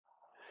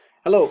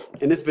Hello,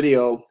 in this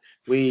video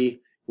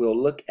we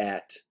will look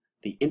at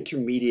the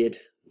intermediate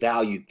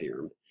value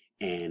theorem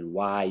and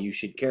why you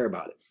should care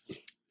about it.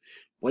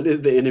 What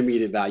is the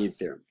intermediate value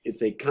theorem?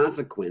 It's a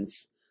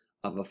consequence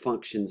of a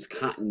function's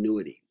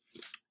continuity.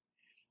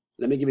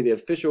 Let me give you the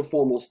official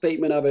formal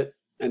statement of it,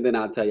 and then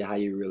I'll tell you how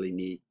you really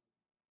need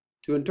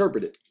to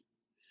interpret it.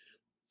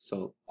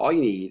 So all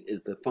you need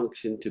is the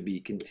function to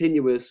be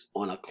continuous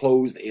on a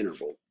closed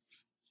interval.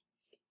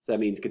 So that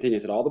means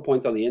continuous at all the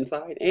points on the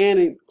inside and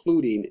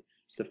including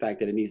the fact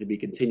that it needs to be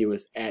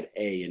continuous at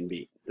A and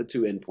B, the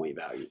two endpoint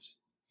values.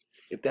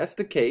 If that's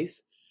the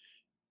case,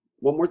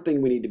 one more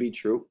thing we need to be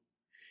true.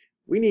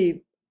 We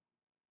need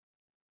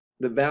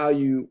the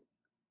value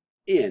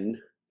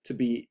n to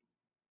be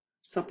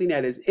something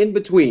that is in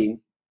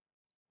between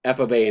f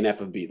of A and f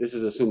of B. This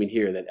is assuming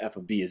here that f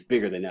of B is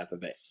bigger than f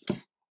of A.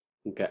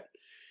 Okay.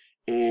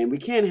 And we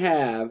can't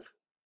have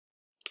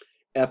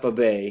f of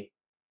A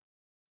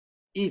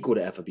equal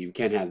to f of B. We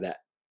can't have that.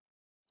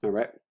 All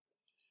right.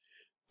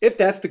 If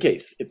that's the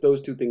case, if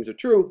those two things are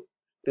true,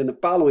 then the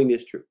following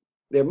is true.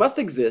 There must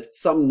exist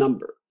some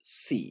number,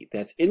 C,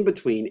 that's in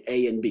between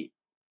A and B,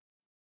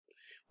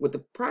 with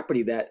the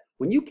property that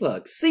when you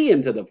plug C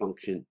into the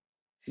function,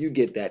 you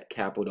get that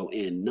capital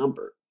N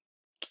number.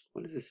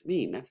 What does this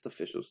mean? That's the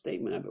official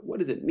statement of it. What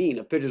does it mean?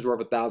 A picture's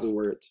worth 1,000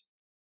 words.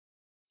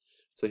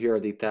 So here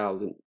are the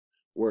 1,000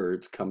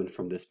 words coming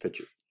from this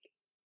picture.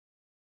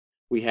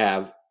 We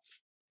have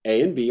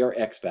A and B are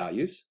X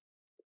values.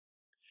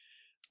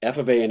 F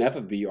of A and f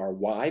of B are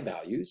Y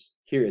values.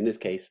 Here in this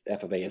case,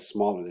 f of A is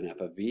smaller than f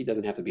of B. It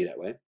doesn't have to be that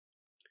way.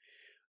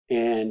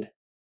 And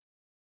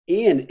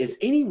N is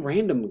any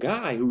random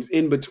guy who's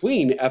in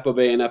between f of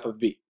A and f of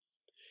B.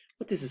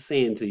 What this is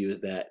saying to you is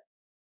that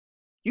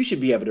you should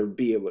be able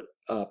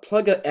to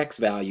plug an X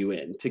value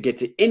in to get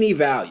to any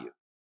value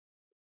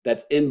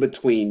that's in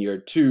between your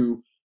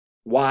two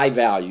Y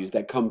values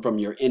that come from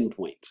your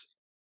endpoints.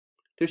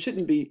 There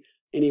shouldn't be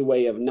any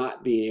way of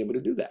not being able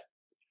to do that.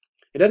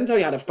 It doesn't tell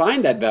you how to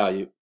find that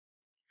value.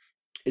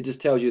 It just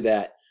tells you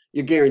that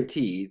you're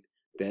guaranteed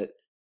that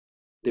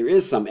there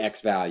is some X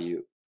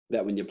value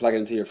that when you plug it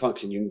into your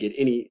function, you can get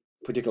any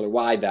particular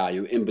Y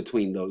value in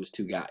between those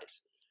two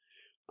guys.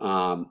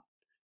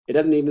 It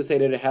doesn't even say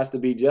that it has to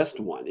be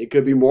just one. It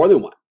could be more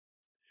than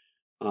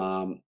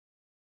one.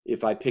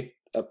 If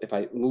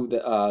I move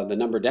the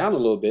number down a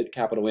little bit,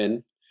 capital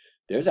N,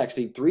 there's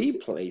actually 3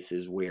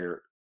 places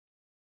where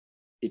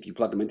if you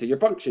plug them into your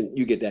function,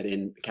 you get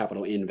that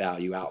capital N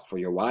value out for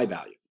your Y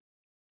value.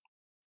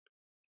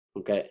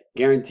 Okay,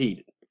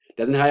 guaranteed.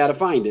 Doesn't tell you how to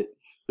find it.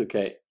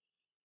 Okay,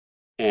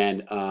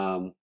 and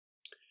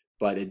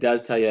but it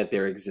does tell you that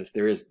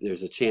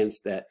there's a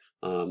chance that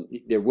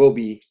there will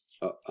be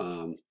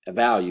a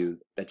value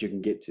that you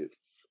can get to.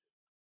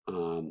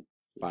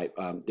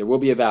 There will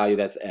be a value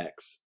that's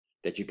X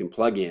that you can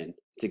plug in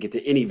to get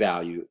to any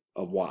value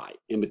of Y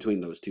in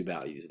between those two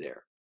values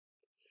there.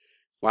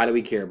 Why do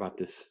we care about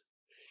this?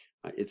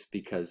 It's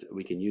because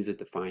we can use it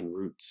to find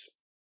roots.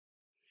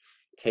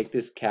 Take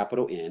this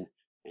capital N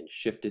and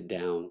shift it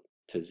down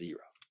to 0.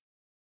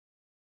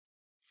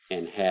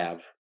 And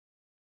have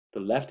the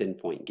left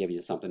endpoint give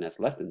you something that's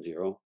less than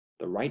 0.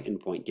 The right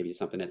endpoint give you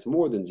something that's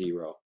more than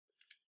 0.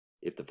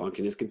 If the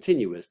function is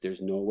continuous,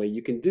 there's no way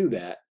you can do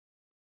that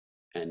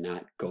and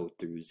not go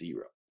through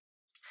 0.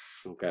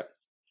 Okay?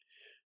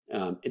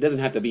 It doesn't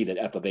have to be that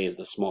f of A is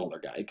the smaller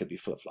guy. It could be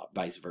flip-flop,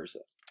 vice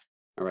versa.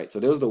 All right, so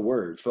those are the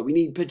words, but we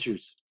need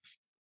pictures.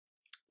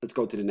 Let's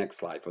go to the next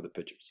slide for the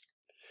pictures.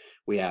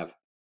 We have,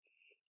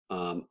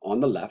 on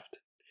the left,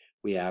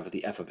 we have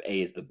the f of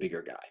A is the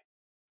bigger guy,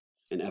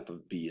 and f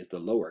of B is the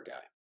lower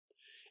guy.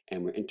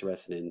 And we're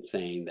interested in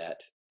saying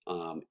that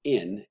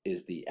N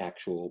is the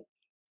actual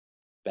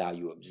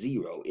value of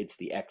 0. It's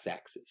the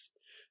x-axis.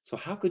 So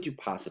how could you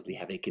possibly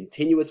have a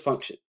continuous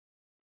function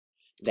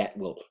that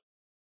will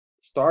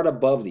start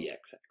above the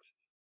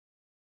x-axis,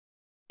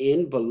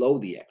 end below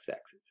the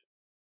x-axis,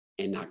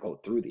 and not go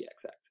through the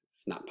x-axis?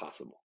 It's not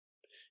possible.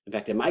 In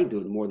fact, it might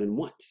do it more than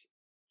once.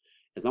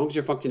 As long as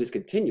your function is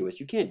continuous,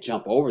 you can't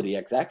jump over the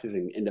x-axis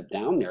and end up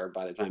down there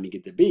by the time you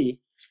get to B,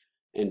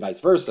 and vice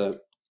versa.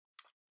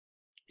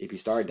 If you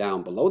start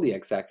down below the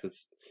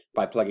x-axis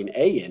by plugging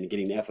A in and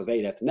getting f of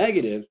A that's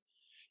negative,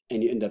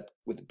 and you end up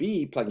with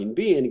B, plugging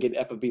B in and getting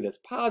f of B that's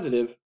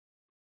positive,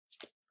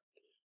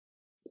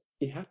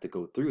 you have to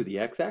go through the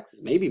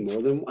x-axis, maybe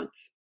more than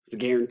once. It's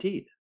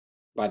guaranteed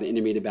by the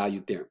intermediate value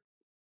theorem.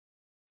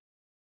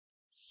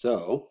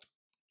 So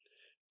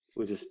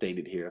we'll just state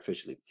it here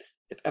officially.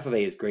 If f of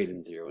A is greater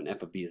than 0 and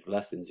f of B is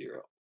less than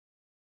 0,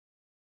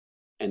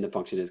 and the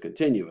function is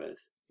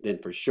continuous, then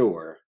for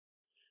sure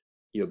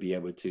you'll be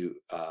able to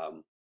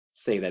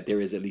say that there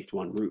is at least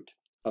one root.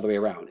 Other way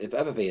around, if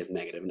f of A is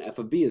negative and f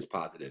of B is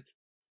positive,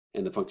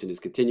 and the function is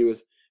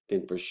continuous,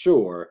 then for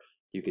sure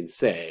you can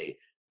say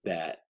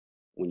that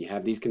when you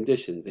have these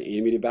conditions, the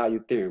intermediate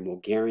value theorem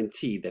will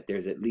guarantee that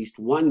there's at least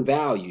one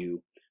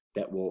value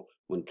that will,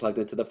 when plugged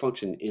into the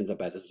function, ends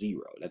up as a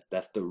 0.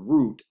 That's the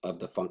root of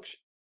the function.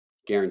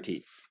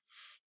 Guaranteed.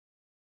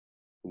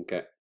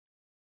 Okay.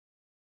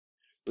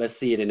 Let's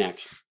see it in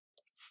action.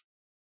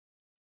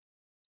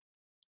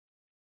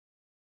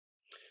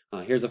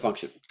 Here's a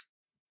function,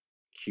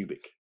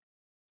 cubic.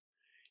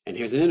 And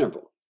here's an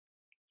interval,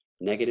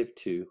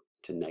 -2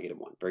 to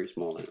 -1, very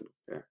small interval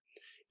there.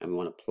 And we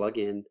want to plug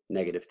in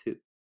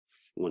 -2.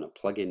 We want to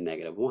plug in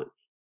 -1.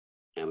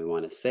 And we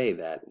want to say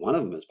that one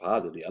of them is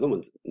positive, the other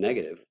one's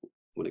negative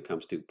when it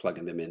comes to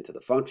plugging them into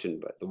the function,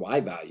 but the y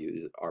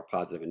values are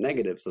positive and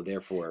negative, so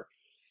therefore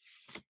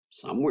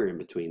somewhere in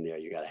between there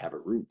you got to have a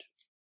root.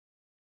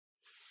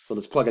 So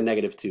let's plug a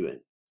 -2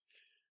 in.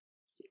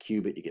 You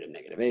cube it, you get a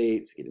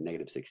 -8, so you get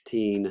a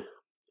 -16,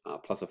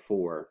 plus a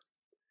 4,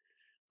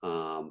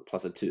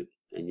 plus a 2,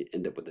 and you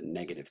end up with a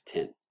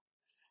 -10.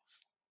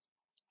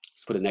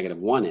 Put a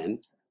 -1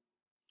 in,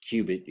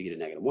 cube it, you get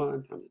a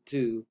 -1 times a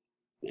 2,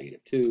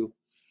 -2,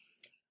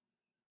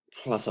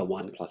 plus a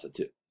 1 plus a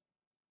 2.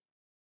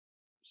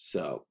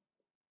 So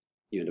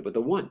you end up with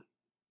a 1.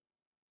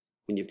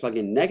 When you plug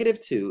in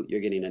 -2, you're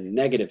getting a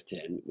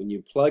 -10. When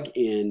you plug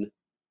in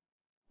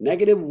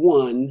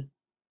 -1,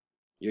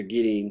 you're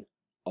getting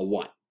a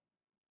 1.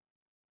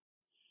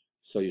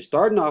 So you're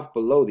starting off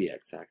below the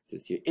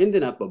x-axis. You're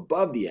ending up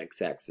above the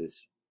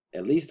x-axis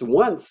at least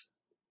once.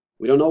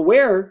 We don't know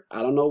where.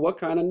 I don't know what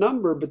kind of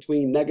number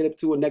between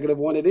 -2 and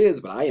 -1 it is,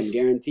 but I am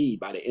guaranteed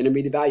by the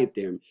intermediate value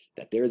theorem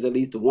that there is at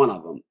least one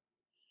of them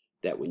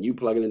that when you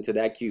plug it into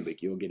that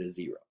cubic, you'll get a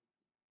 0.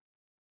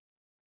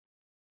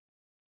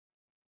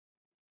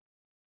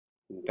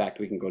 In fact,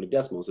 we can go to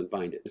decimals and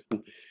find it.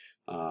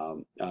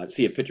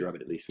 See a picture of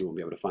it at least. We won't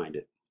be able to find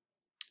it.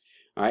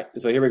 All right,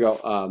 so here we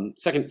go.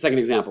 Second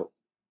example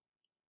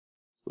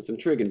with some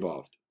trig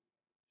involved.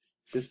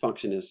 This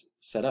function is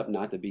set up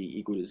not to be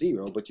equal to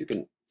 0, but you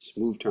can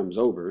smooth terms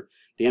over.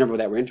 The interval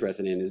that we're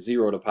interested in is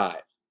 0 to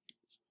pi.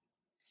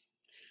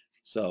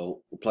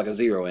 So we'll plug a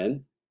 0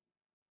 in.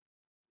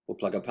 We'll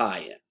plug a pi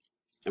in.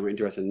 And we're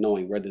interested in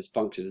knowing where this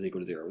function is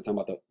equal to 0. We're talking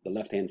about the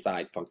left-hand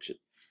side function.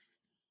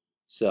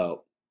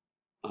 So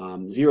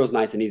 0 is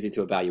nice and easy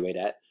to evaluate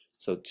at.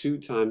 So 2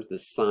 times the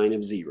sine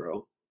of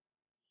 0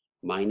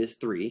 minus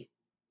 3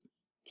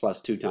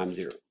 plus 2 times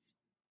 0.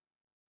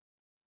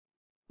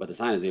 But the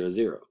sine of 0 is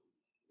 0.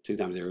 2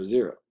 times 0 is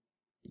 0.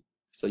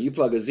 So you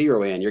plug a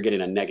 0 in, you're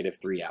getting a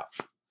 -3 out.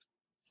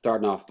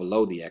 Starting off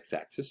below the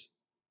x-axis.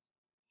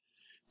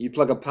 You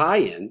plug a pi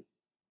in,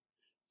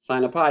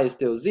 sine of pi is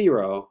still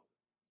 0.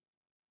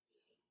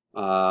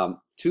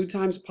 2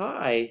 times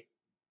pi,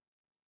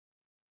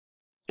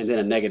 and then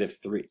a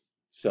 -3.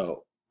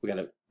 So we got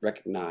to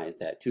recognize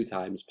that 2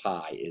 times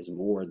pi is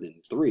more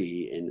than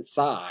 3 in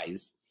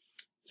size.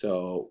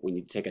 So when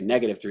you take a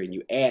 -3 and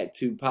you add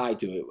 2 pi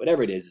to it,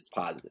 whatever it is, it's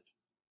positive.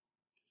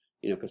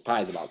 You know, because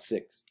pi is about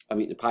 6. I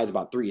mean, pi is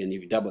about 3, and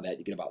if you double that,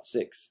 you get about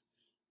 6.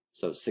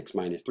 So 6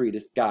 minus 3,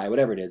 this guy,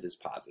 whatever it is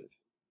positive.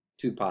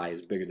 2 pi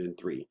is bigger than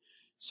 3.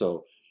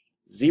 So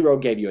 0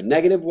 gave you a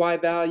negative y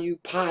value.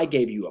 Pi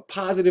gave you a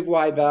positive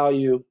y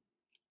value.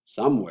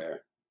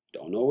 Somewhere,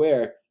 don't know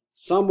where,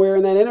 somewhere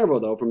in that interval,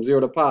 though, from 0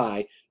 to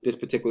pi, this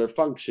particular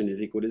function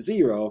is equal to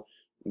 0,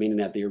 meaning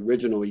that the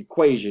original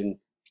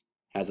equation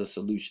has a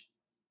solution.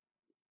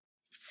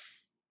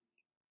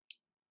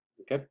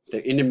 Okay,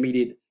 the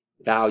intermediate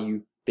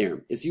value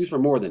theorem. It's used for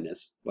more than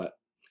this, but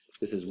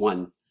this is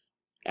one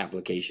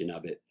application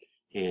of it,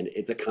 and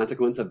it's a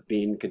consequence of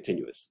being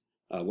continuous.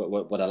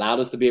 What allowed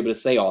us to be able to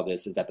say all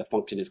this is that the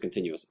function is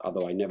continuous,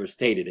 although I never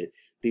stated it.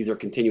 These are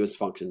continuous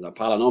functions. A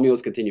polynomial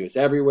is continuous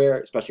everywhere,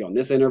 especially on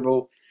this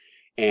interval,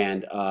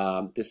 and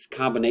this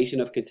combination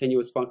of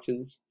continuous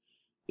functions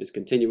is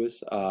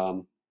continuous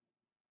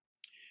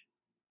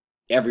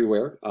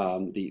everywhere.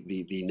 The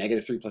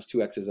 -3 plus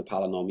 2x is a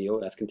polynomial.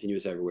 That's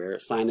continuous everywhere.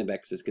 Sine of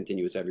x is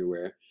continuous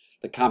everywhere.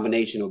 The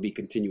combination will be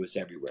continuous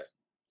everywhere.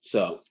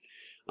 So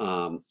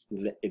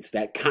it's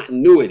that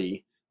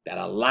continuity that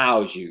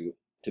allows you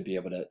to be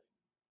able to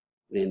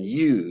then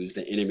use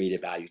the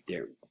intermediate value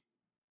theorem.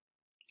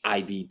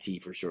 IVT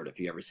for short, if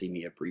you ever see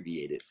me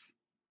abbreviate it.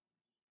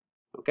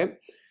 Okay,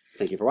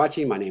 thank you for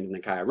watching. My name is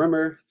Nakia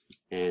Rimmer,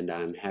 and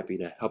I'm happy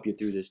to help you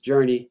through this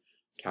journey,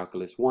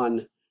 Calculus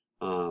 1.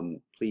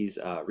 Please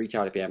reach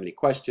out if you have any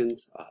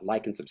questions.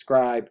 Like and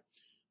subscribe.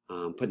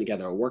 Putting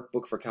together a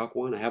workbook for Calc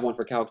 1. I have one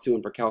for Calc 2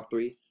 and for Calc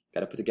 3. Got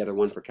to put together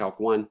one for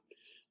Calc 1.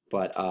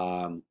 But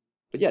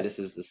yeah, this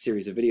is the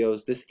series of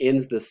videos. This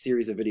ends the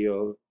series of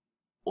video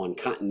on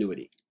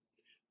continuity.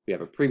 We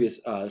have a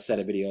previous set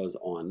of videos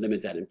on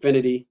limits at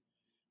infinity,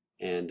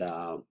 and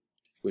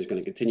we're just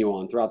going to continue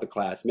on throughout the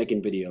class,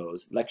 making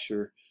videos,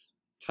 lecture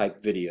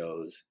type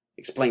videos,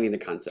 explaining the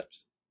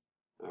concepts.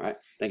 All right,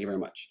 thank you very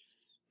much.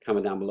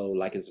 Comment down below,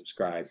 like and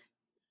subscribe.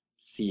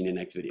 See you in the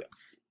next video.